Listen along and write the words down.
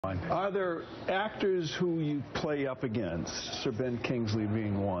Are there actors who you play up against, Sir Ben Kingsley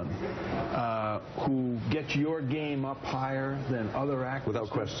being one, who get your game up higher than other actors? Without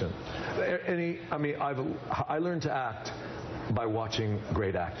question. I learned to act by watching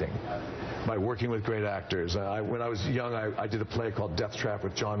great acting, by working with great actors. When I was young, I did a play called Death Trap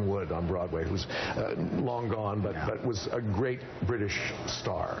with John Wood on Broadway, who's long gone, but was a great British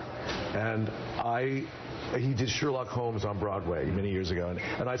star. And he did Sherlock Holmes on Broadway many years ago,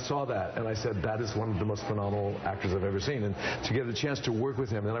 and I saw that, and I said, that is one of the most phenomenal actors I've ever seen. And to get the chance to work with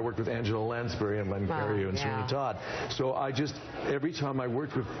him, and I worked with Angela Lansbury and Len Cariou and Sweeney Todd. So every time I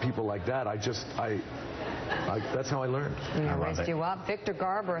worked with people like that, that's how I learned. I raised you up. Victor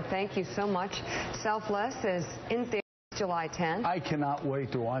Garber, thank you so much. Selfless is in theaters July 10th. I cannot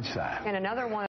wait to watch that. And another one.